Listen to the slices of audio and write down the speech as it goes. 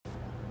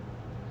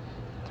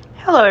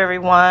Hello,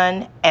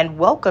 everyone, and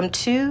welcome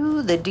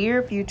to the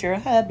Dear Future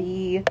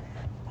Hubby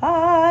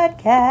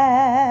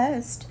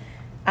podcast.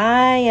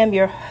 I am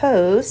your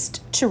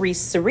host,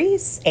 Teresa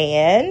Reese,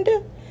 and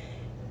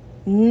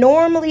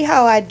normally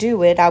how I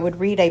do it, I would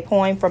read a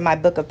poem from my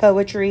book of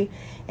poetry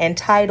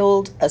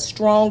entitled A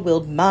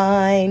Strong-Willed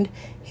Mind,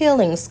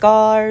 Healing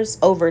Scars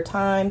Over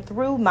Time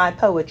Through My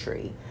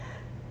Poetry.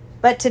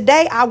 But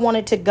today I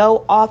wanted to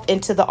go off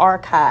into the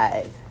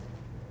archive.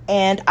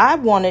 And I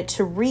wanted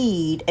to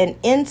read an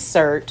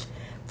insert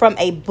from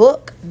a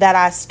book that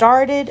I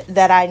started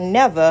that I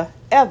never,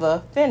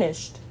 ever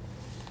finished.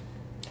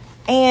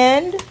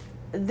 And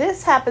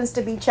this happens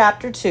to be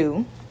chapter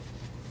 2.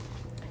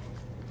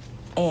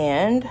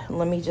 And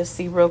let me just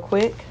see real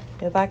quick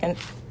if I can,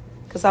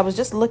 because I was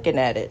just looking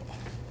at it.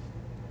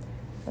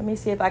 Let me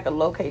see if I can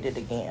locate it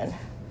again.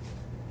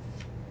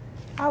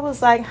 I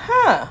was like,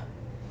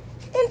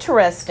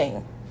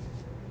 interesting.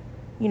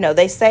 You know,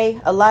 they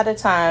say a lot of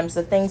times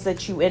the things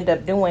that you end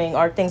up doing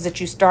are things that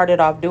you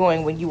started off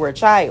doing when you were a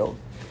child.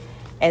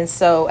 And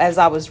so as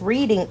I was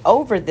reading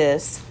over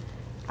this,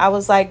 I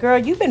was like, girl,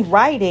 you've been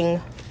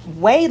writing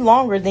way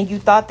longer than you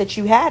thought that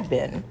you had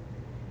been,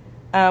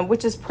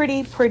 which is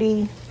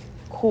pretty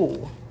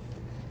cool.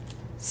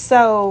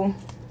 So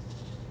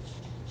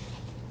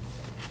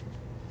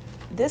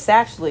this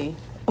actually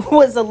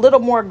was a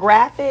little more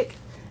graphic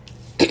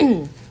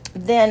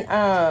than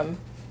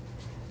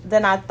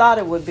I thought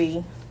it would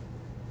be.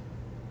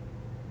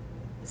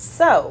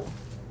 So,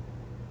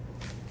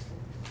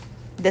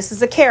 this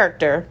is a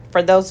character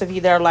for those of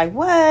you that are like,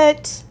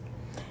 what?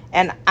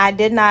 And I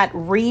did not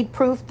read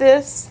proof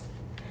this,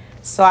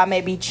 so I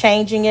may be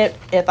changing it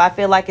if I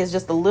feel like it's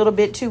just a little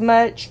bit too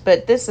much,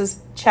 but this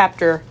is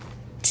chapter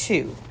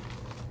 2.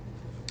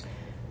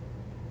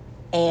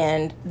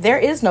 And there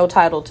is no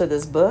title to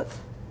this book.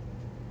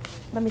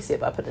 Let me see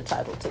if I put a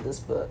title to this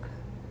book.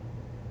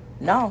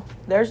 No,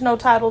 there's no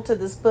title to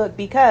this book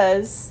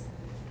because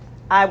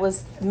I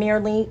was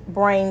merely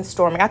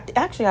brainstorming.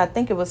 I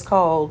think it was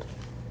called,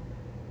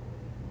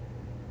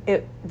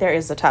 there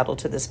is a title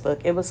to this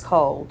book. It was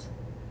called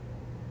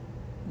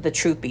The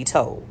Truth Be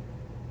Told.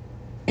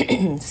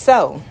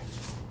 So,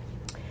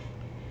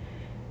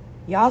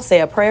 y'all say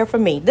a prayer for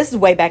me. This is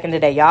way back in the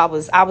day, y'all.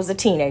 I was a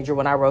teenager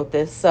when I wrote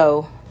this.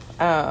 So,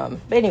 but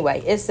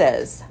anyway, it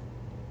says,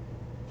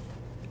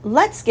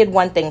 let's get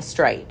one thing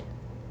straight.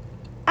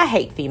 I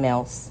hate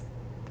females.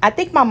 I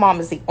think my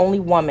mom is the only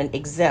woman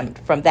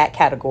exempt from that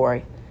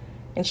category.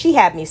 And she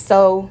had me,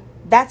 so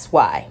that's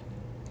why.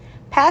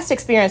 Past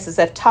experiences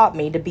have taught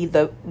me to be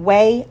the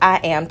way I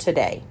am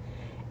today,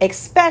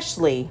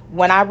 especially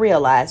when I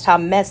realized how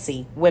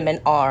messy women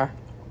are.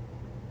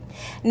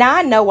 Now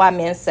I know why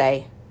men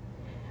say,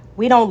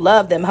 we don't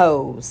love them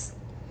hoes.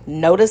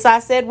 Notice I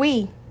said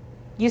we.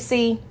 You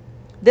see,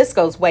 this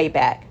goes way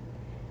back.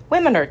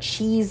 Women are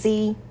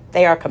cheesy.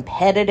 They are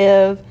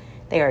competitive.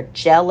 They are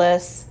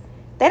jealous.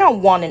 They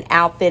don't want an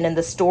outfit in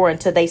the store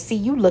until they see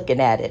you looking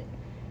at it.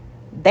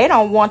 They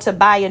don't want to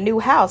buy a new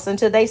house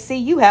until they see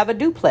you have a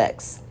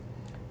duplex.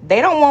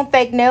 They don't want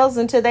fake nails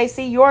until they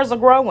see yours are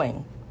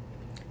growing.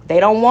 They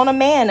don't want a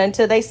man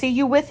until they see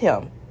you with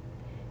him.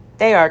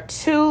 They are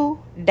too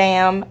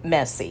damn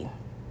messy.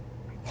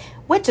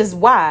 Which is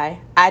why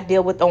I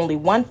deal with only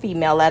one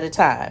female at a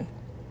time.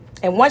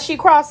 And once she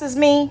crosses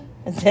me,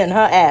 then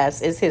her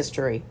ass is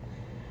history.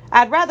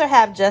 I'd rather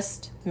have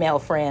just male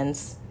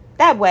friends.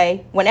 That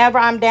way, whenever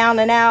I'm down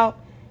and out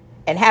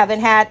and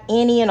haven't had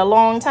any in a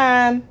long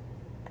time,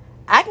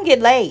 I can get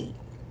laid.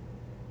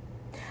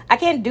 I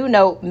can't do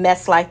no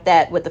mess like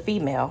that with a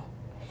female.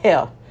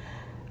 Hell,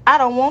 I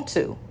don't want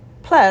to.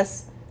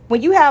 Plus,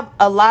 when you have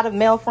a lot of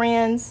male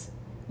friends,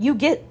 you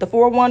get the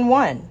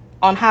 411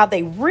 on how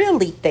they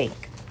really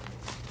think.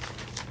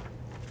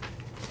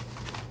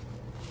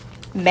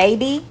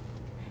 Maybe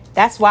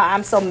that's why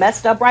I'm so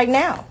messed up right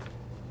now.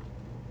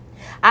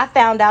 I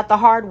found out the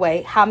hard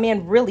way how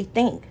men really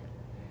think.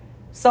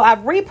 So I've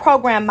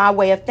reprogrammed my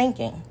way of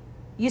thinking.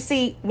 You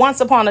see,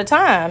 once upon a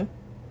time,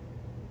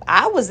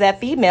 I was that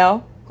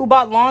female who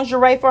bought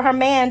lingerie for her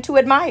man to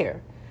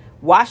admire,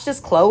 washed his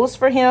clothes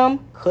for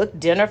him, cooked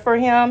dinner for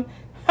him,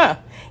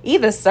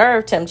 even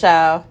served him,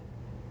 child.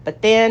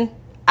 But then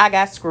I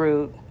got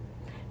screwed.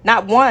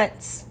 Not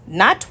once,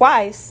 not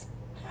twice,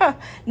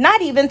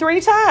 not even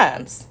 3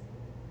 times.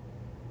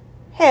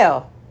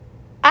 Hell,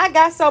 I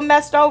got so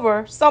messed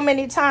over so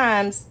many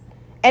times,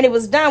 and it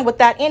was done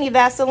without any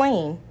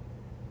Vaseline.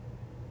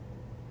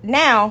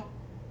 Now,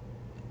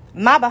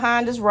 my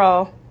behind is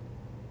raw.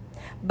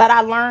 But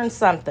I learned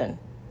something.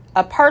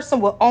 A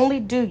person will only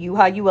do you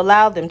how you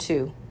allow them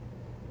to.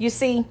 You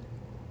see,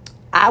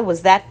 I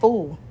was that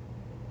fool.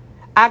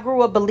 I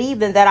grew up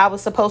believing that I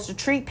was supposed to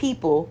treat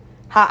people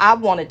how I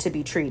wanted to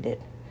be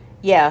treated.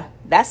 Yeah,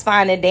 that's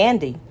fine and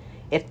dandy.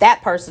 If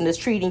that person is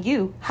treating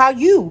you how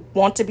you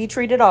want to be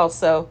treated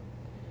also.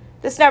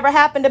 This never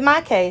happened in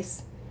my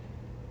case.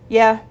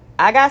 Yeah,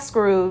 I got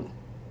screwed.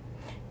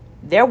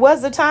 There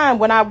was a time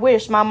when I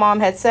wished my mom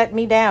had set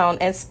me down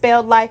and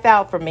spelled life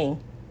out for me.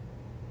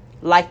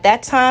 Like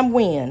that time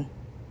when.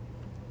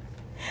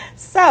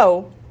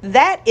 So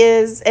that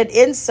is an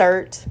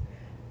insert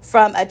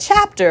from a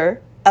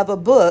chapter of a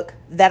book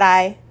that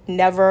I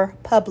never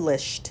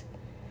published.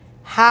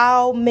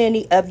 How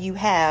many of you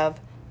have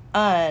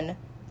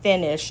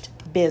unfinished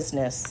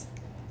business?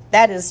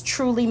 That is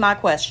truly my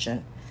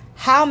question.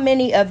 How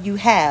many of you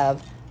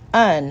have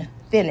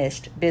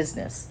unfinished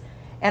business?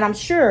 And I'm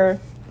sure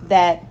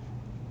that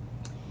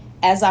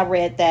as I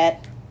read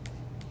that,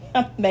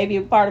 maybe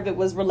a part of it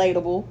was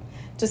relatable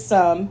to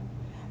some.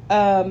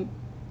 And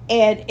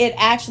it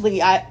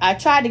actually, I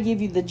tried to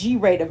give you the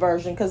G-rated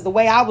version because the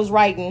way I was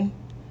writing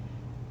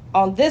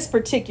in this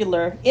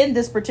particular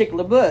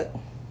book,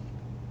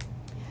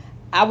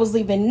 I was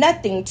leaving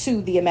nothing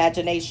to the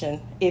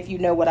imagination, if you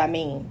know what I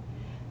mean.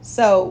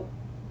 So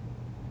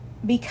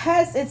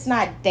because it's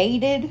not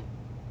dated,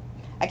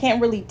 I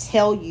can't really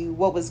tell you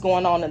what was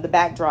going on in the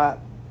backdrop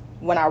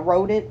when I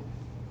wrote it.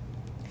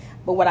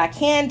 But what I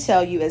can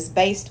tell you is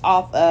based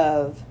off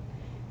of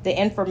the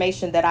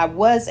information that I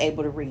was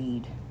able to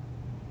read.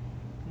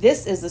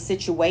 This is a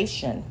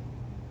situation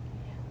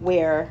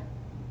where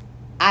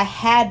I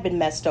had been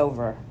messed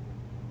over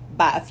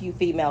by a few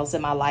females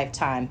in my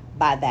lifetime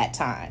by that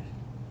time.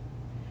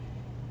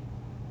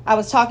 I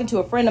was talking to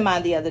a friend of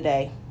mine the other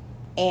day,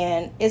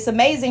 and it's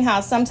amazing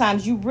how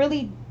sometimes you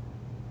really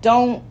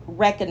don't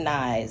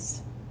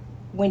recognize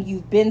when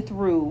you've been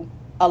through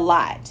a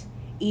lot.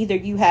 Either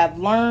you have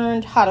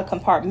learned how to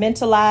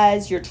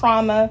compartmentalize your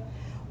trauma,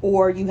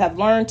 or you have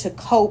learned to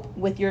cope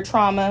with your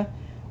trauma,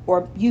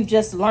 or you've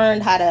just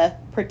learned how to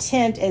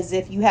pretend as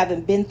if you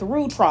haven't been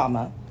through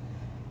trauma.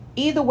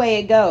 Either way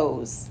it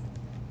goes,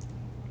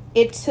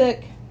 it took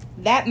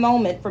that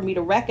moment for me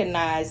to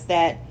recognize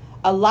that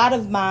a lot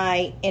of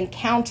my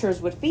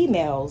encounters with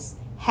females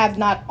have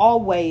not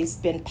always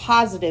been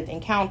positive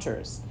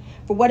encounters.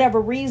 For whatever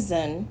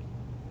reason,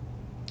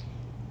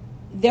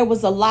 there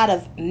was a lot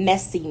of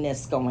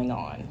messiness going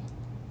on.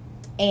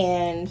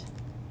 And,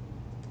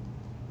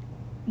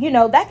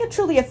 that could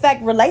truly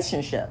affect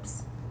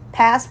relationships,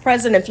 past,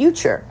 present, and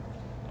future.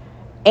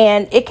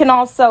 And it can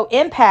also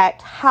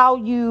impact how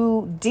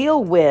you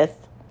deal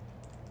with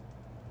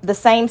the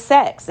same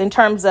sex in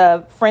terms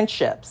of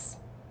friendships.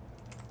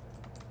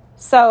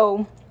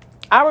 So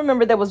I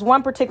remember there was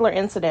one particular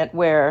incident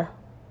where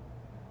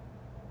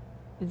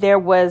there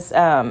was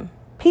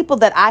people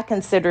that I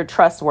considered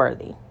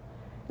trustworthy.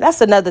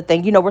 That's another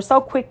thing. We're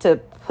so quick to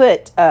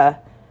put a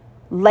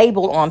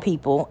label on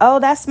people. Oh,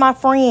 that's my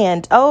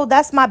friend. Oh,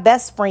 that's my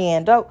best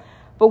friend. Oh,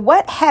 but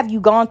what have you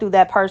gone through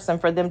that person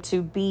for them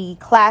to be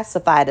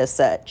classified as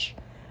such?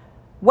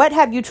 What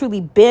have you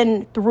truly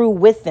been through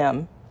with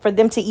them for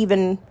them to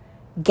even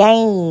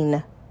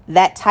gain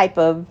that type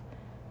of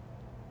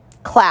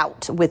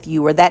clout with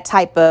you or that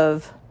type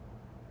of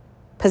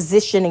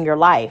position in your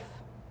life?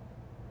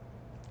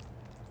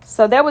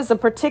 So there was a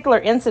particular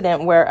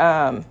incident where,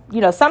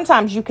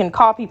 sometimes you can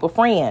call people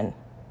friend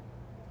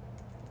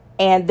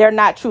and they're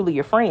not truly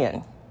your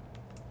friend.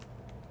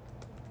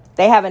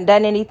 They haven't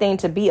done anything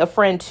to be a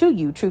friend to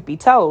you, truth be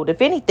told.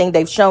 If anything,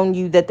 they've shown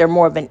you that they're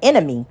more of an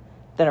enemy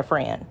than a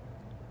friend.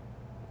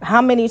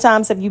 How many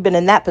times have you been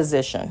in that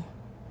position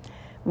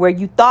where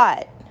you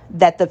thought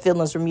that the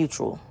feelings were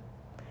mutual?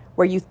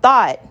 Where you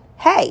thought,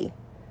 hey,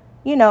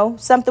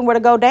 something were to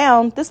go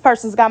down, this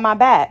person's got my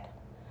back.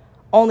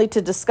 Only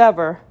to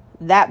discover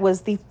that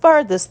was the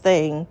furthest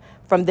thing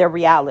from their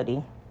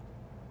reality.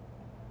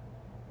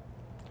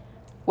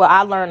 Well,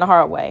 I learned the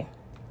hard way.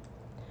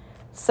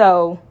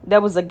 So there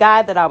was a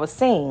guy that I was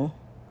seeing,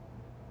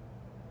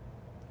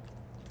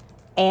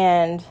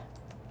 and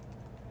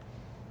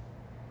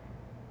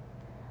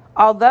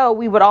although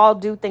we would all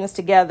do things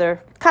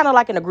together, kind of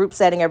like in a group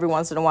setting every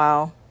once in a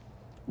while,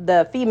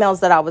 the females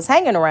that I was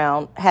hanging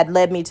around had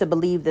led me to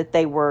believe that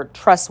they were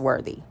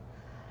trustworthy.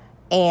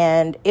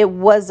 And it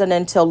wasn't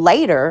until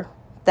later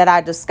that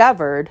I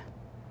discovered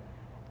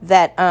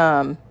that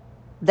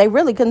they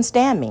really couldn't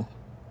stand me.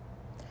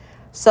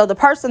 So the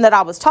person that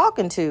I was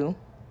talking to,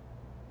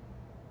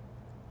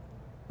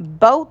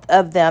 both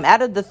of them,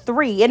 out of the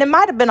three, and it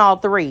might have been all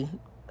three.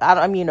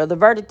 The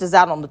verdict is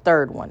out on the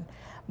third one.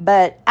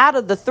 But out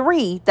of the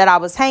three that I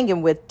was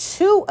hanging with,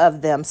 two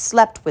of them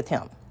slept with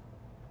him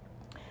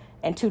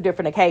on two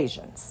different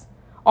occasions.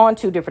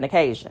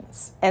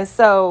 And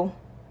so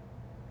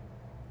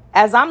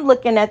as I'm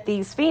looking at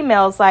these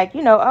females like,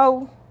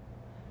 oh,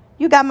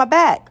 you got my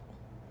back.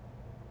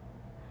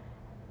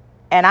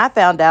 And I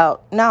found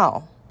out,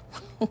 no,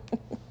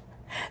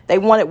 they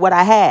wanted what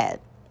I had.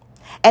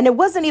 And it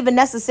wasn't even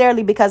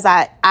necessarily because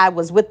I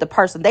was with the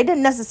person. They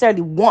didn't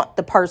necessarily want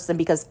the person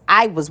because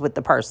I was with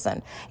the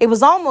person. It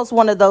was almost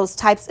one of those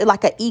types,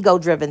 like an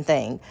ego-driven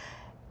thing.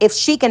 If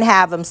she can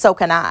have him, so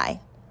can I.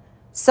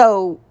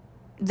 So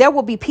there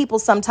will be people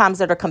sometimes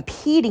that are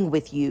competing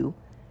with you,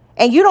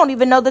 and you don't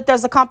even know that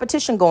there's a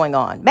competition going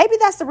on. Maybe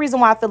that's the reason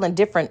why I feel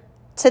indifferent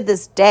to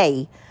this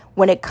day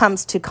when it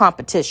comes to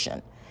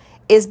competition,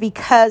 is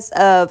because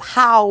of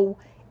how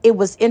it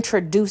was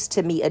introduced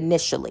to me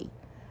initially.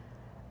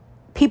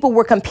 people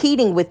were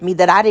competing with me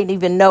that I didn't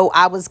even know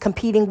I was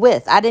competing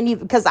with.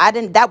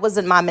 That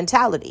wasn't my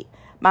mentality.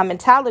 My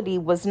mentality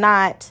was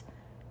not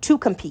to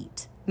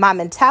compete. My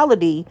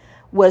mentality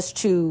was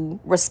to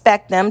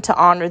respect them, to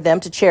honor them,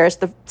 to cherish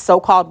the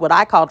so-called, what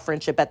I called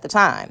friendship at the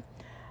time,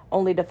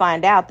 only to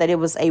find out that it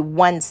was a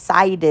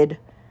one-sided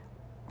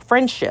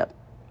friendship.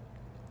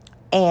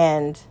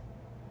 And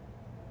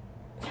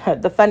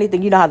the funny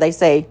thing, you know how they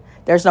say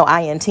there's no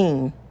I in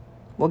team.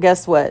 Well,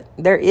 guess what?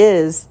 There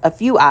is a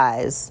few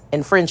I's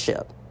in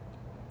friendship.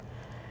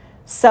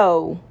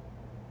 So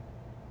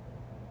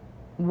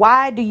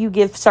why do you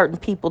give certain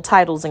people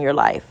titles in your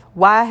life?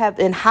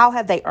 How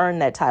have they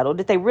earned that title?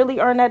 Did they really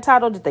earn that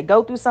title? Did they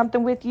go through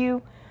something with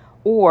you?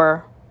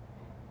 Or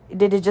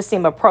did it just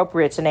seem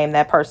appropriate to name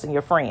that person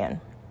your friend?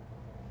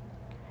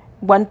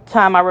 One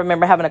time I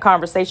remember having a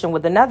conversation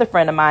with another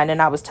friend of mine,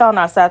 and I was telling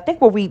her, I said, I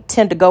think where we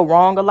tend to go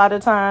wrong a lot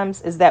of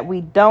times is that we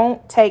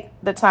don't take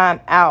the time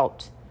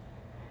out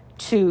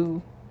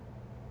to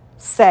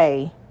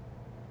say,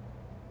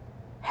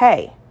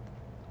 hey,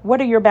 what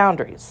are your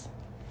boundaries?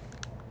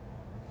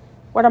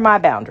 What are my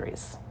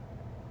boundaries?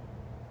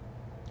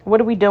 What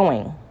are we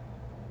doing?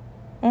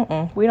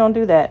 We don't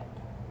do that.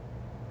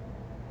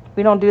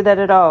 We don't do that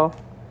at all.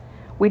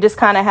 We just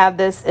kind of have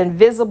this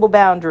invisible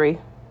boundary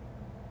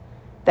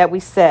that we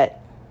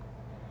set.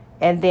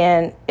 And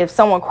then if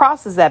someone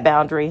crosses that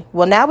boundary,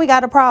 well, now we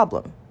got a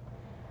problem.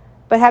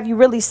 But have you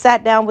really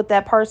sat down with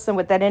that person,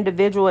 with that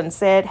individual, and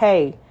said,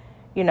 hey,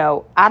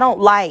 I don't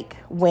like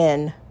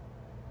when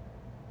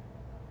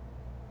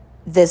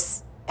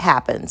this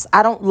happens.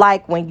 I don't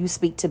like when you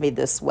speak to me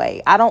this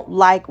way. I don't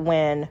like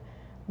when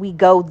we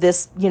go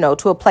this,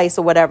 to a place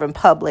or whatever in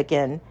public.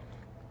 And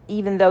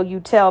even though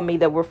you tell me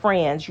that we're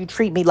friends, you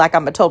treat me like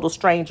I'm a total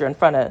stranger in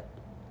front of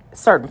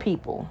certain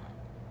people.